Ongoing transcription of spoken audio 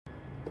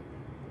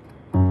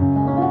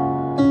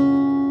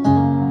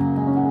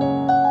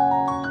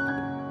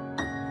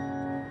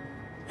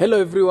Hello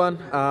everyone,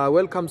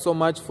 welcome so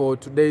much for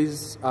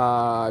today's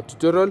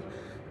tutorial.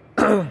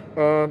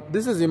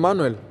 This is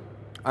Emmanuel,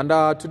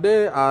 and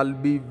today I'll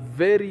be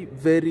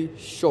very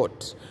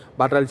short,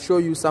 but I'll show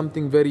you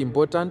something very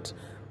important,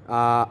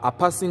 a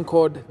passing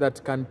chord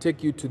that can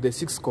take you to the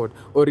 6th chord,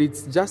 or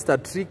it's just a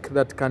trick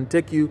that can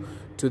take you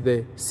to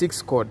the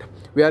 6th chord.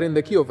 We are in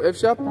the key of F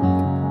sharp.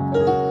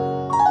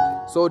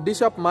 So D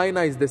sharp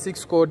minor is the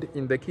 6th chord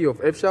in the key of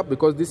F sharp,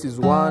 because this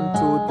is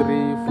 1, 2,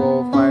 3,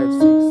 4, 5,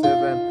 6,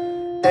 7,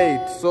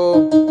 8.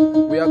 So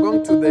we are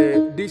going to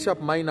the D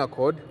sharp minor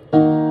chord.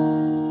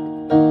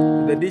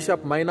 The D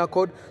sharp minor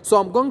chord. So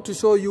I'm going to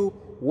show you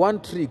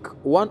one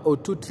or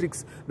two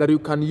tricks that you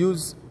can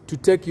use to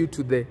take you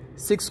to the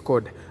 6th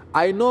chord.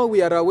 I know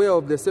we are aware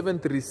of the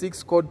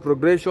 736 chord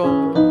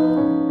progression.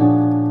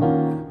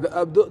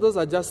 Those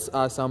are just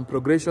some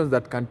progressions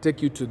that can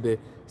take you to the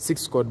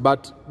 6th chord,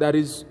 but there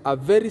is a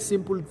very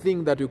simple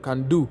thing that you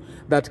can do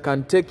that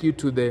can take you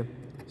to the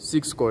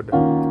 6th chord.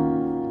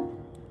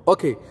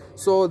 Okay,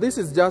 so this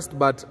is just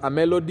but a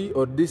melody,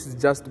 or this is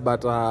just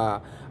but a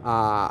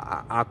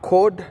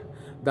chord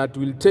that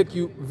will take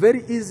you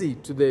very easy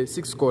to the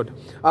 6th chord.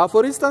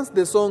 For instance,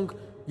 the song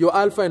Your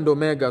Alpha and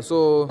Omega.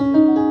 So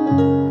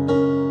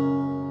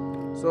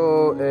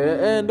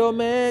and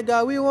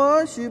Omega, we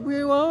worship,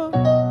 we want.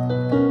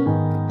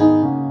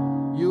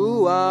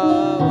 You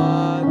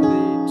are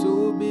worthy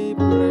to be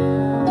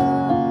praised.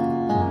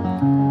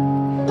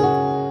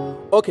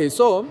 Okay,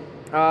 so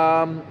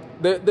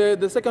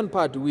the second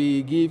part,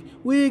 we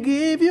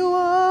give you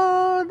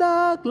all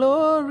the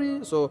glory.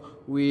 So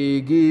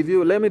we give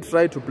you, let me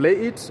try to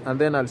play it and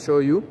then I'll show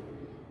you.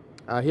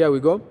 Here we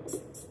go.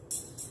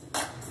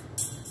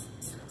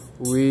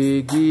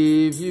 We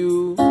give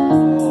you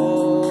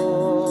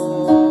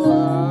all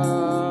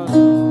our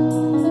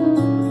glory.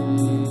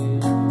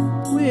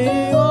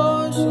 We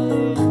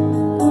worship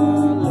you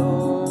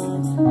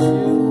alone.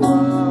 You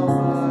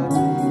are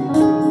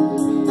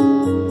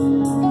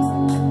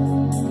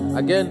worthy.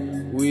 Again,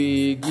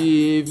 we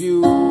give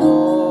you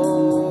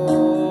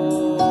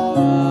all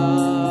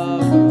our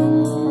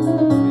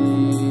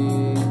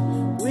glory.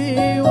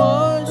 We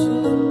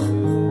worship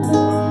you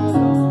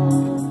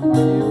alone.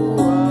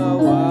 You are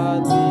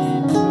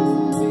worthy to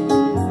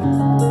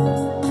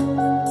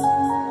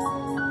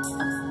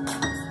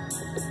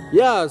be.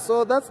 Yeah,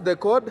 so that's the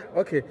chord.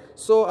 Okay,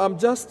 so I'm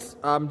just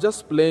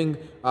playing 2,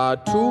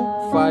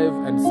 5,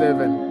 and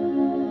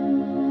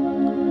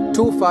 7.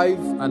 2, 5,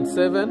 and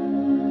 7.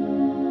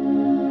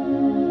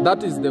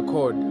 That is the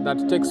chord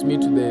that takes me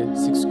to the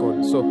 6th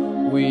chord. So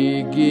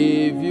we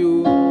give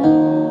you,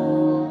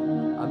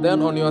 and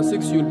then on your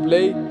 6 you'll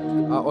play,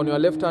 on your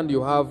left hand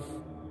you have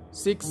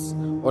 6,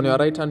 on your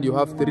right hand you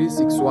have 3,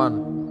 6,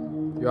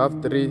 1. You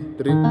have 3,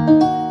 3.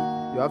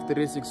 You have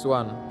 3, 6,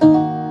 1.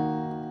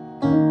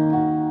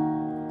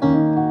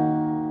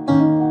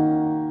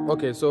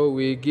 Okay, so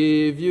we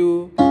give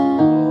you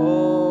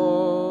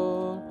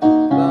all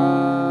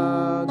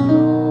the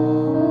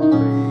glory.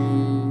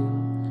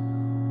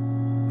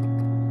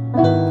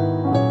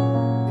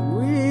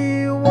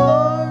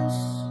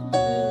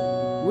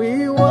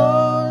 We worship you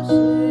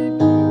alone.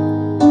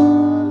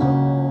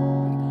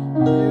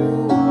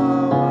 You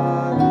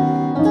are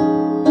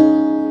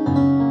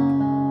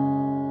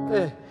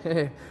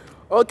worthy.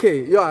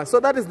 Okay, yeah,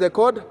 so that is the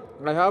chord.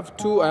 I have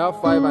 2, I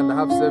have 5, and I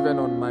have 7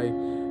 on my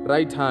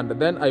right hand.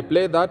 Then I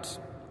play that.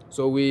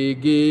 So we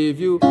give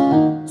you.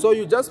 So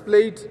you just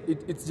play it.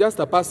 It's just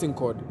a passing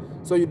chord.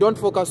 So you don't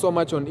focus so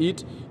much on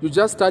it. You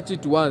just touch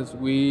it once.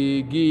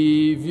 We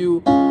give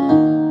you.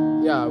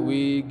 Yeah,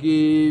 we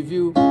give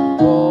you.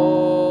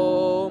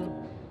 Oh.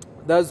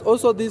 There's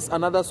also this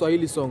another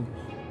Swahili song.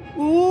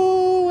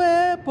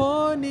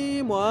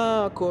 Uweponi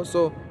mwako.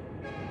 So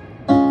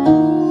uweponi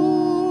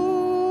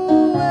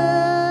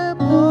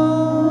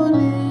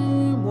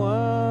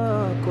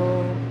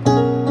mwako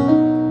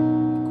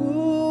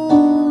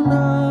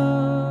kuna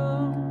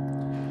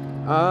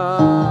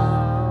amani.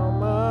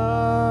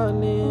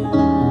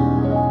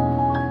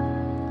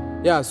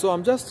 Yeah, so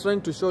I'm just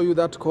trying to show you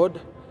that chord.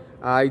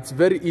 It's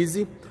very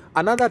easy.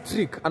 Another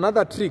trick,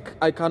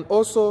 I can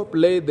also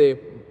play the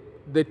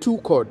 2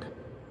 chord.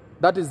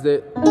 That is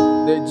the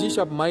G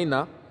sharp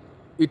minor.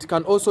 It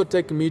can also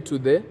take me to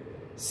the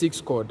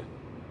 6th chord.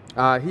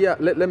 Here,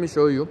 let me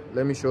show you.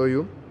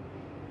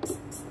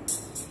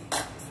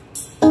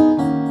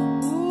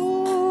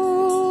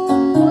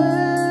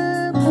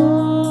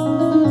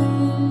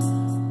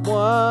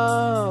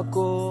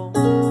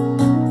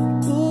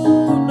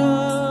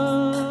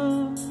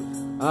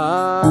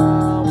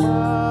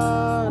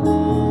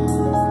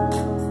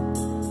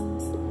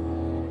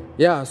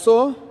 Yeah,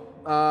 so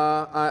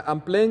I'm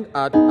playing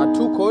a 2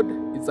 chord.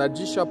 It's a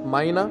G sharp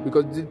minor,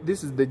 because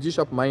this is the G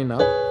sharp minor,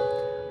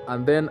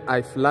 and then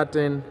I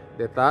flatten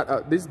the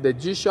third. This is the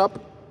G sharp.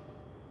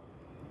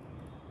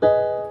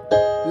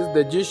 This is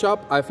the G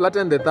sharp. I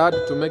flatten the third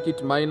to make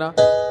it minor,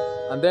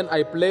 and then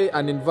I play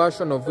an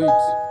inversion of it.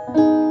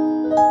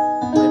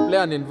 I play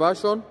an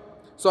inversion.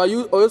 So I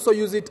also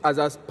use it as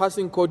a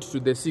passing chord to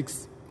the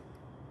 6th.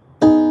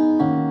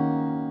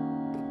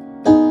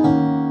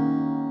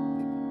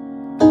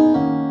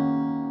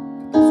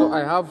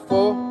 I have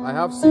 4, I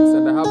have 6,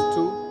 and I have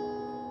 2.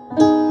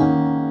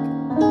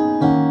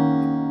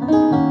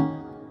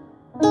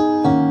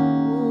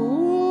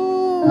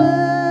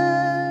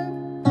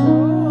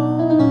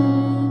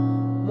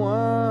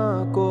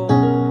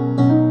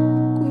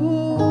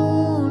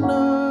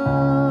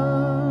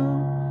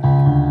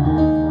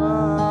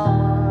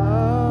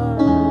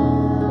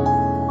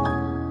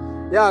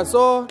 Yeah,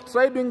 so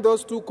try doing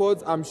those 2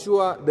 chords. I'm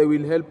sure they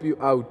will help you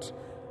out.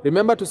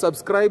 Remember to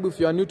subscribe if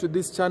you are new to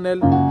this channel,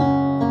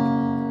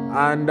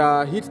 and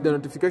hit the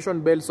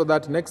notification bell so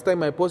that next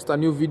time I post a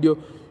new video,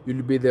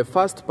 you'll be the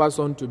first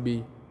person to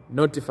be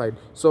notified.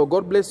 So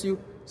God bless you.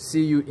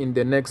 See you in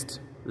the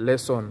next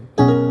lesson.